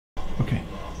Okay.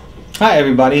 Hi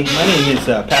everybody, my name is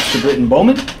Pastor Britton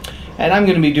Bowman, and I'm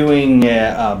going to be doing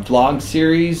a vlog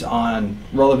series on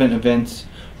relevant events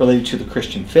related to the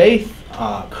Christian faith,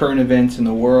 current events in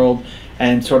the world,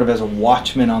 and sort of as a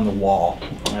watchman on the wall,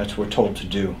 as we're told to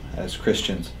do as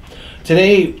Christians.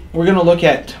 Today we're going to look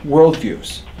at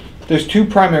worldviews. There's two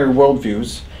primary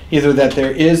worldviews, either that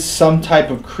there is some type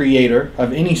of creator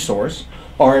of any source,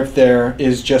 or if there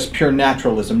is just pure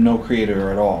naturalism, no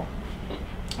creator at all.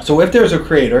 So if there's a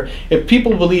creator, if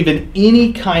people believe in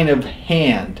any kind of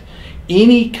hand,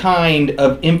 any kind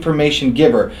of information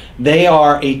giver, they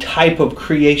are a type of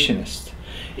creationist.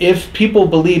 If people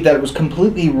believe that it was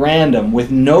completely random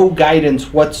with no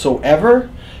guidance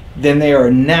whatsoever, then they are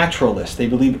a naturalist. They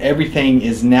believe everything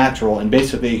is natural and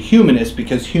basically a humanist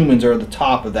because humans are at the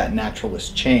top of that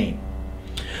naturalist chain.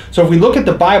 So if we look at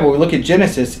the Bible, we look at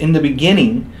Genesis, in the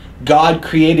beginning, God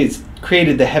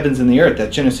created the heavens and the earth.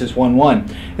 That's Genesis 1:1.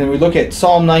 And then we look at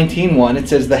Psalm 19:1. It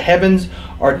says, "The heavens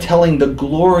are telling the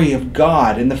glory of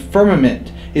God, and the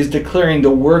firmament is declaring the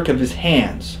work of his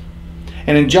hands."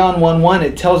 And in John 1:1,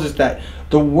 it tells us that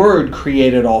the Word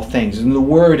created all things, and the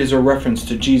Word is a reference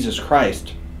to Jesus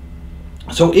Christ.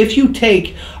 So if you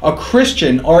take a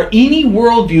Christian or any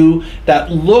worldview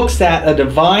that looks at a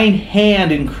divine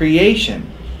hand in creation,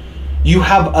 you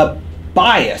have a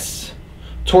bias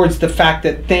towards the fact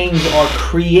that things are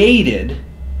created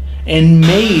and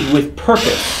made with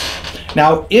purpose.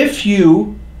 Now, if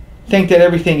you think that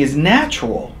everything is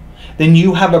natural, then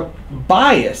you have a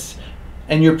bias,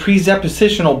 and your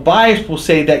presuppositional bias will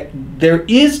say that there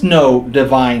is no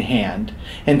divine hand,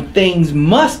 and things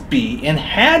must be and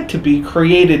had to be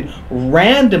created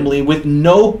randomly with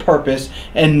no purpose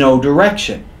and no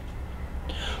direction.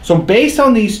 So based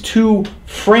on these two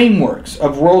frameworks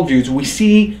of worldviews, we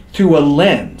see through a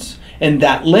lens, and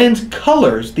that lens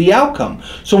colors the outcome.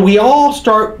 So we all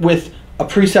start with a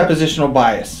presuppositional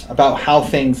bias about how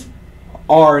things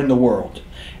are in the world.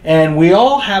 And we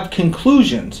all have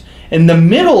conclusions. In the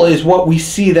middle is what we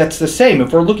see that's the same.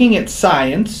 If we're looking at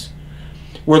science,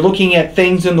 we're looking at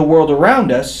things in the world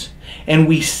around us, and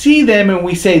we see them and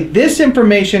we say this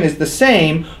information is the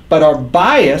same, but our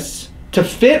bias to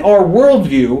fit our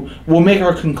worldview will make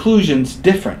our conclusions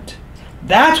different.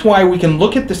 That's why we can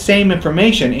look at the same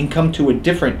information and come to a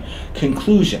different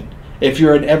conclusion if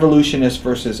you're an evolutionist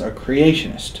versus a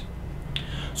creationist.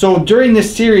 So during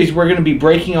this series, we're going to be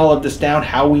breaking all of this down,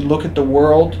 how we look at the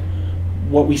world,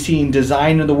 what we see in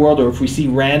design of the world, or if we see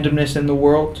randomness in the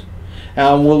world.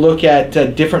 We'll look at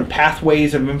different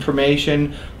pathways of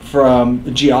information, from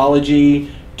geology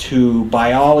to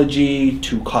biology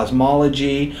to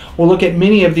cosmology. We'll look at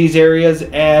many of these areas,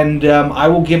 and I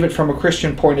will give it from a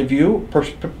Christian point of view,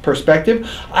 perspective.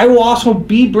 I will also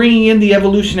be bringing in the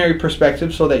evolutionary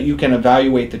perspective so that you can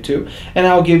evaluate the two, and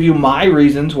I'll give you my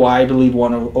reasons why I believe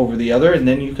one over the other, and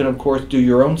then you can of course do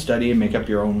your own study and make up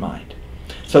your own mind.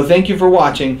 So thank you for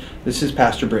watching. This is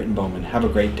Pastor Britton Bowman. Have a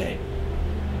great day.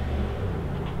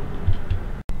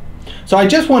 So I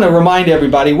just want to remind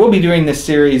everybody, we'll be doing this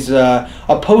series, a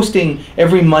posting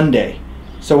every Monday.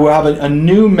 So we'll have a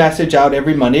new message out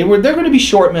every Monday. They're going to be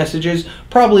short messages,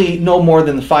 probably no more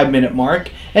than the 5-minute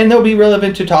mark, and they'll be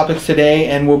relevant to topics today,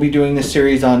 and we'll be doing this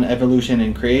series on evolution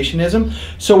and creationism.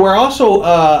 So we're also,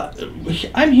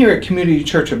 I'm here at Community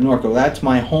Church of Norco. That's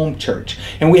my home church.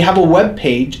 And we have a web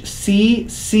page,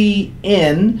 ccn.church,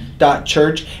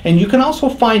 and you can also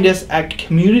find us at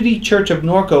Community Church of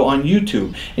Norco on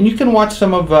YouTube. And you can watch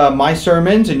some of my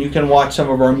sermons, and you can watch some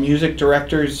of our music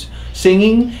directors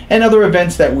singing and other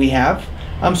events that we have.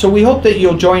 So we hope that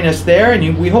you'll join us there,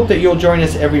 and we hope that you'll join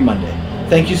us every Monday.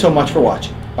 Thank you so much for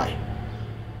watching.